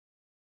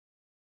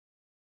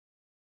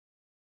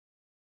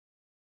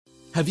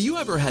Have you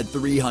ever had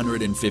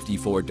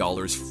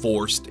 $354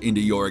 forced into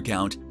your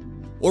account?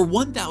 Or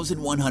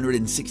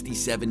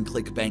 1,167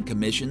 ClickBank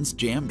commissions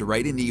jammed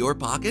right into your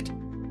pocket?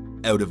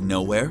 Out of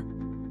nowhere?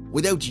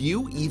 Without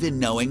you even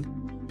knowing?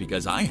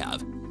 Because I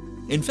have.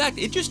 In fact,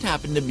 it just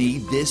happened to me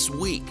this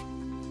week.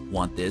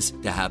 Want this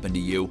to happen to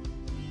you?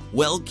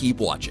 Well, keep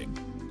watching.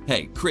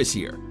 Hey, Chris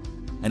here.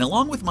 And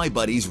along with my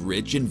buddies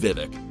Rich and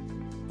Vivek,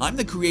 I'm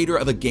the creator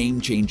of a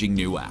game-changing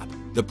new app,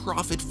 the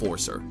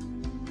ProfitForcer.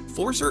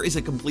 Forcer is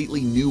a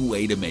completely new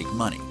way to make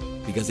money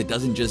because it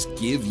doesn't just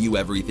give you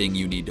everything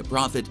you need to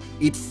profit,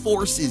 it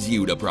forces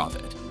you to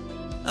profit.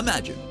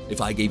 Imagine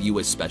if I gave you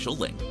a special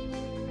link,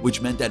 which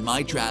meant that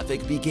my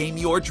traffic became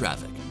your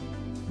traffic,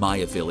 my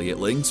affiliate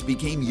links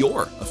became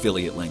your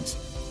affiliate links,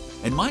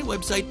 and my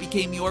website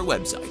became your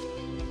website.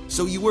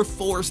 So you were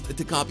forced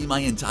to copy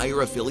my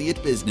entire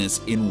affiliate business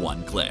in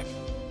one click,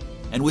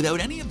 and without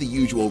any of the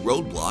usual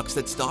roadblocks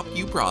that stopped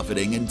you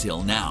profiting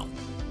until now.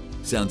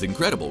 Sounds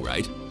incredible,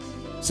 right?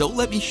 So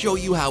let me show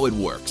you how it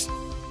works.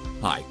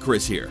 Hi,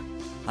 Chris here.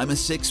 I'm a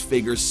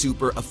six-figure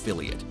super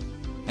affiliate.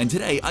 And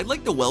today I'd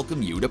like to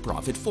welcome you to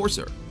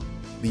ProfitForcer,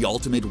 the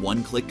ultimate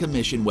one-click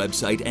commission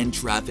website and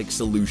traffic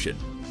solution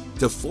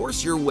to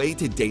force your way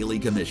to daily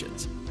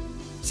commissions.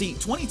 See,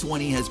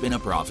 2020 has been a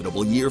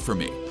profitable year for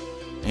me.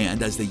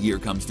 And as the year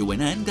comes to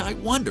an end, I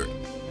wondered,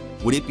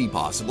 would it be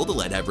possible to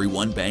let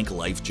everyone bank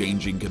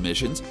life-changing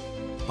commissions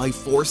by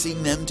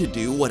forcing them to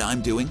do what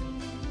I'm doing,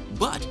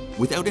 but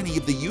without any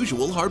of the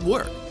usual hard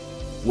work?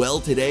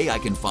 Well, today I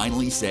can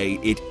finally say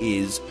it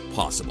is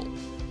possible.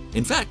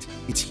 In fact,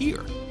 it's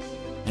here.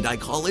 And I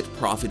call it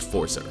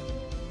ProfitForcer.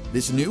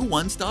 This new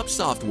one-stop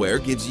software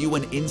gives you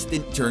an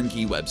instant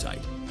turnkey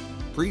website,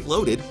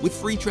 preloaded with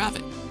free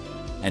traffic,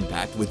 and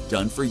packed with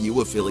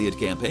done-for-you affiliate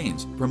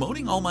campaigns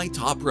promoting all my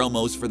top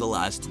promos for the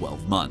last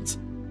 12 months.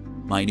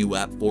 My new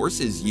app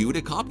forces you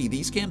to copy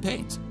these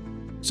campaigns,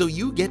 so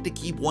you get to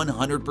keep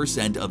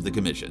 100% of the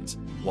commissions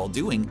while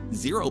doing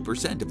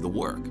 0% of the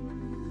work.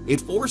 It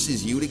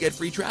forces you to get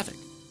free traffic.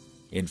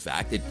 In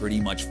fact, it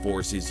pretty much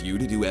forces you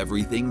to do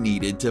everything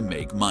needed to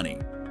make money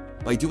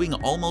by doing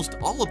almost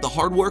all of the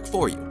hard work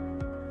for you.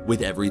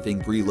 With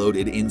everything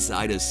preloaded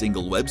inside a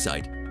single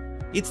website,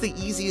 it's the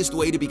easiest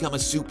way to become a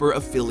super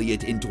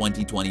affiliate in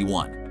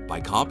 2021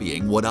 by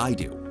copying what I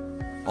do.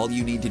 All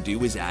you need to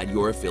do is add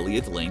your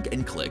affiliate link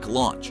and click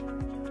launch.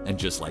 And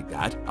just like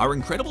that, our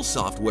incredible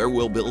software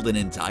will build an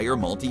entire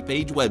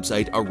multi-page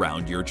website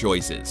around your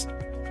choices.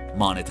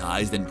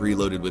 Monetized and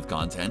preloaded with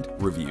content,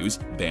 reviews,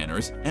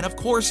 banners, and of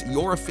course,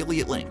 your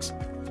affiliate links.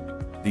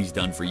 These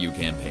done-for-you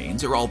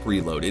campaigns are all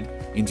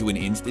preloaded into an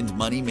instant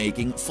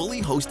money-making, fully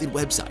hosted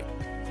website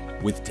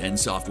with 10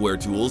 software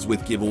tools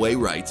with giveaway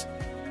rights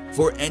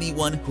for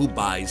anyone who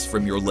buys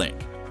from your link.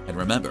 And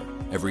remember,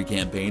 every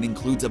campaign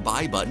includes a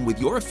buy button with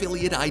your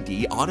affiliate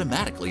ID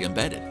automatically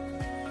embedded.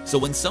 So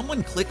when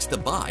someone clicks to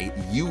buy,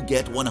 you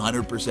get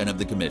 100% of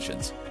the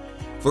commissions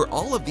for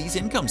all of these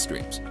income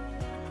streams.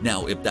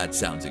 Now, if that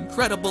sounds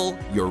incredible,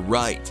 you're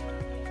right.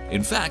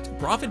 In fact,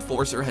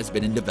 ProfitForcer has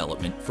been in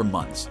development for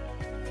months.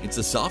 It's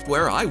the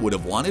software I would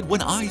have wanted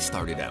when I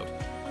started out,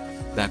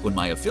 back when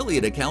my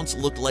affiliate accounts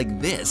looked like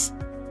this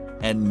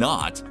and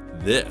not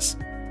this.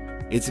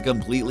 It's a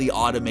completely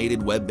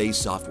automated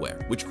web-based software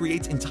which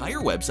creates entire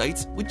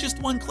websites with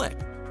just one click,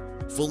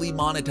 fully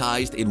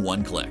monetized in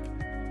one click,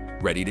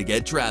 ready to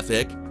get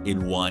traffic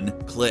in one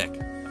click,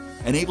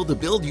 and able to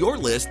build your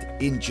list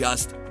in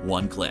just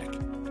one click.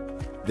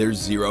 There's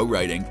zero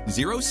writing,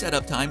 zero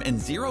setup time, and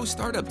zero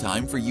startup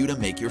time for you to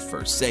make your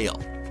first sale.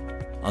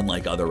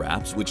 Unlike other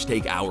apps which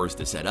take hours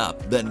to set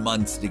up, then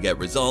months to get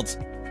results,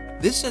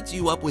 this sets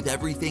you up with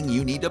everything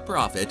you need to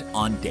profit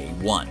on day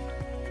one.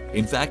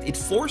 In fact, it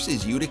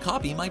forces you to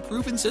copy my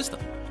proven system.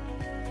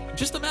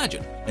 Just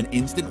imagine an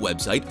instant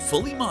website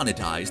fully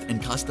monetized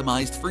and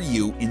customized for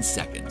you in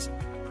seconds.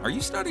 Are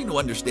you starting to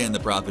understand the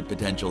profit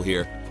potential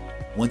here?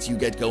 Once you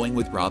get going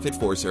with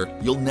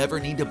ProfitForcer, you'll never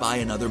need to buy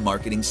another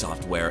marketing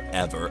software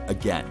ever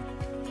again.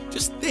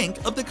 Just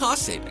think of the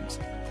cost savings.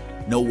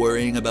 No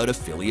worrying about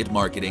affiliate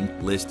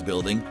marketing, list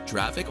building,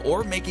 traffic,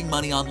 or making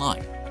money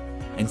online.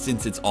 And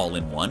since it's all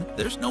in one,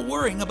 there's no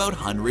worrying about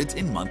hundreds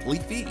in monthly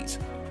fees.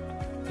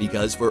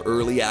 Because for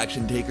early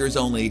action takers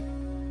only,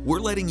 we're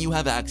letting you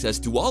have access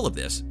to all of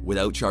this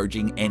without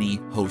charging any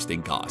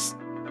hosting costs.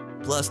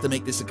 Plus, to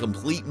make this a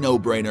complete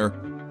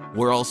no-brainer,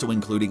 we're also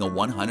including a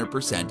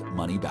 100%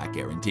 money-back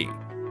guarantee.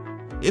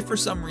 If for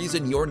some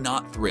reason you're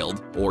not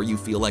thrilled or you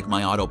feel like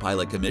my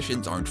autopilot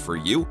commissions aren't for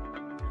you,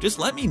 just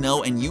let me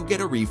know and you get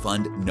a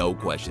refund, no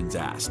questions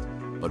asked.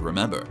 But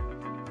remember,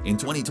 in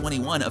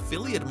 2021,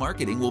 affiliate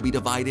marketing will be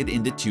divided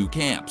into two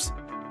camps,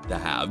 the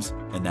haves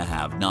and the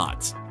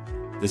have-nots,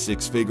 the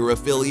six-figure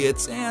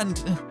affiliates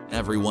and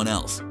everyone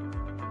else.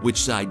 Which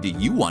side do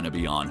you want to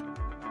be on?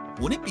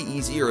 Wouldn't it be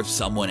easier if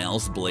someone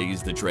else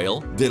blazed the trail,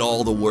 did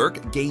all the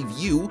work, gave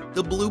you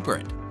the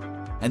blueprint,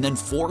 and then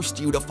forced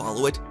you to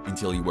follow it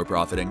until you were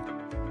profiting?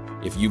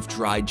 If you've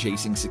tried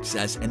chasing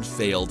success and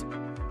failed,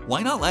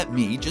 why not let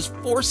me just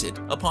force it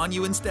upon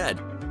you instead?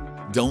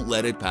 Don't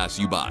let it pass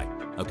you by.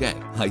 Okay,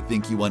 I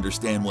think you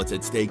understand what's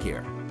at stake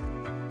here.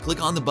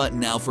 Click on the button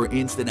now for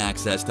instant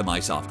access to my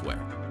software.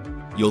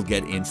 You'll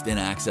get instant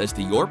access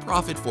to your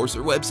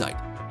ProfitForcer website.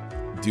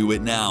 Do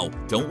it now.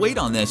 Don't wait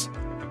on this.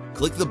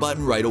 Click the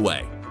button right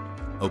away.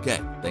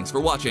 Okay, thanks for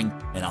watching,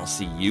 and I'll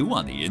see you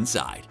on the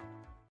inside.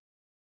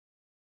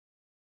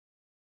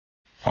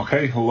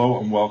 Okay, hello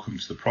and welcome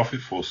to the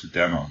ProfitForcer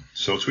demo.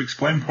 So to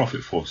explain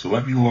ProfitForcer,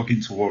 let me log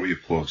into Warrior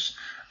Plus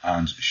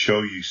and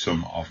show you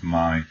some of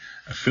my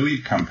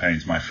affiliate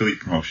campaigns, my affiliate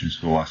promotions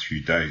for the last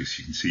few days.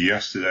 You can see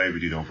yesterday we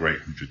did over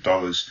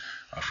 $800.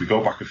 If we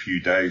go back a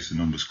few days, the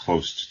number's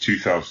close to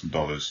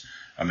 $2,000.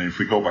 And then if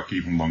we go back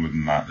even longer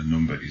than that, the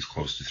number is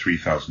close to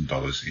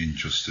 $3,000 in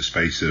just a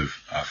space of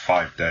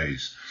 5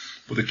 days.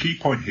 But the key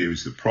point here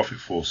is that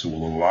ProfitForcer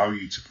will allow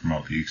you to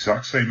promote the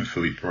exact same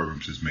affiliate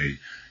programs as me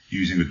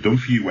using a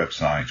done-for-you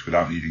website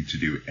without needing to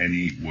do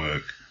any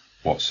work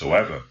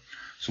whatsoever.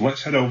 So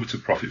let's head over to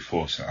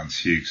ProfitForcer and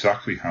see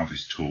exactly how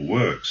this tool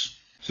works.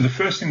 So the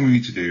first thing we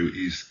need to do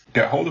is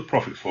get hold of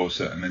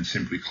ProfitForcer and then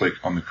simply click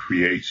on the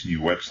Create New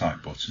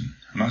Website button.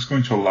 And that's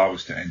going to allow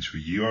us to enter a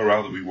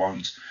URL that we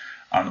want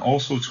and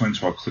also to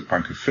enter our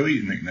ClickBank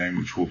affiliate nickname,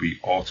 which will be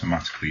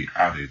automatically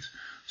added.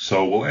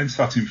 So we'll enter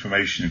that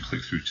information and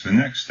click through to the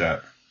next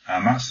step.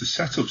 And that's the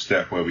setup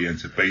step where we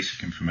enter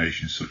basic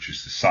information such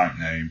as the site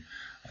name,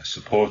 a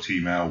support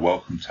email,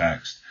 welcome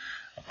text,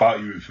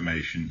 about your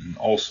information, and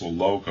also a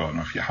logo.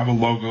 Now, if you have a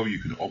logo, you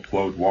can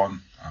upload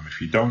one.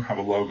 If you don't have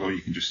a logo,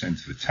 you can just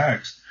enter the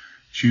text,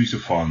 choose a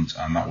font,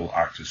 and that will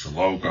act as the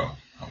logo.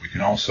 We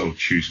can also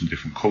choose some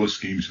different color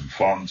schemes and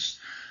fonts.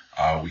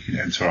 We can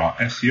enter our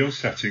SEO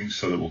settings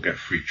so that we'll get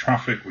free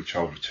traffic, which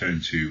I'll return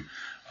to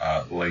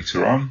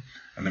later on.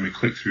 And then we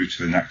click through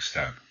to the next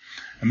step.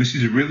 And this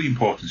is a really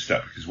important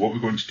step because what we're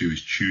going to do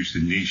is choose the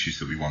niches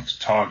that we want to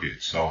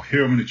target. So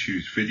here I'm going to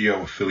choose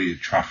video,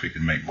 affiliate traffic,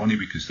 and make money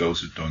because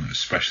those have done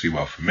especially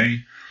well for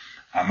me.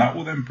 And that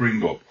will then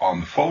bring up on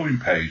the following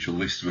page a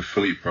list of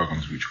affiliate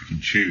programs which we can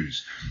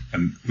choose.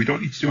 And we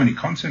don't need to do any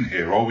content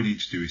here. All we need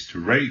to do is to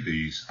rate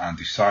these and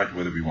decide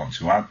whether we want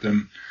to add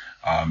them.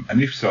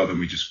 And if so, then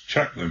we just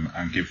check them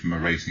and give them a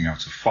rating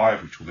out of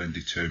 5, which will then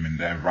determine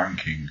their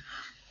ranking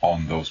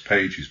on those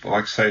pages. But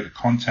like I say, the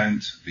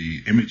content,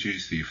 the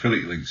images, the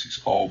affiliate links, it's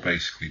all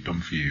basically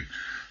done for you.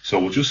 So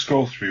we'll just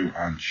scroll through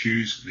and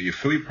choose the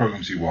affiliate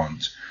programs you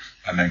want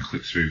and then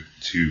click through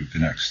to the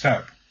next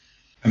step.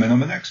 And then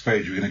on the next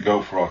page, we're going to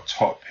go for our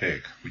top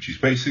pick, which is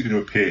basically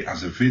going to appear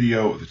as a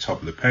video at the top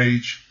of the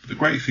page. But the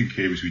great thing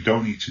here is we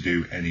don't need to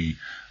do any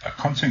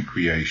content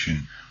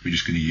creation. We're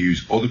just going to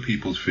use other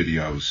people's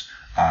videos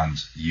and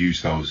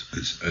use those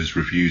as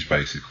reviews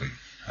basically.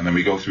 And then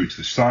we go through to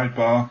the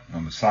sidebar. And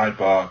on the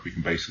sidebar, we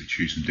can basically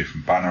choose some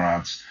different banner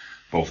ads,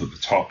 both at the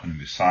top and in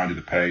the side of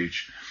the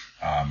page.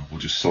 We'll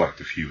just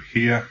select a few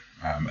here.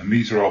 And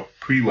these are all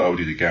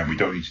preloaded again. We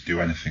don't need to do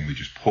anything. They're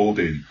just pulled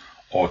in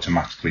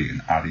automatically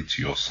and added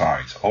to your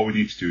site. All we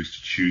need to do is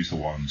to choose the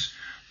ones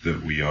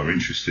that we are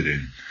interested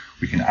in.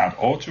 We can add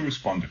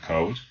autoresponder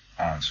code.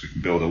 So we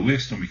can build a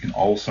list, and we can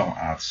also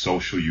add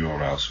social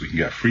URLs. So we can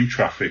get free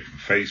traffic from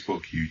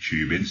Facebook,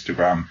 YouTube,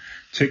 Instagram,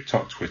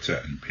 TikTok,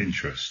 Twitter, and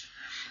Pinterest.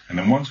 And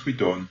then once we're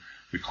done,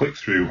 we click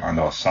through and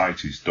our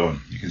site is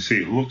done. You can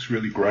see it looks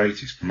really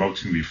great. It's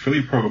promoting the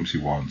affiliate programs you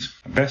want.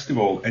 And best of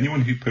all,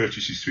 anyone who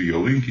purchases through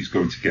your link is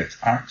going to get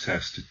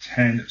access to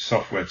 10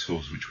 software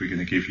tools, which we're going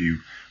to give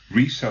you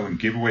resell and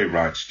giveaway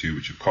rights to,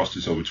 which have cost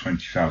us over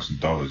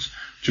 $20,000,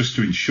 just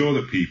to ensure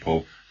that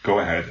people go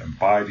ahead and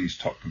buy these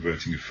top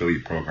converting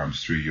affiliate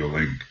programs through your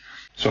link.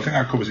 So I think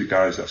that covers it,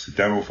 guys. That's the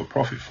demo for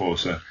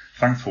ProfitForcer.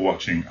 Thanks for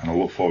watching, and I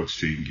look forward to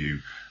seeing you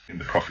in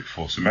the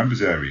ProfitForcer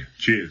members area.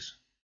 Cheers.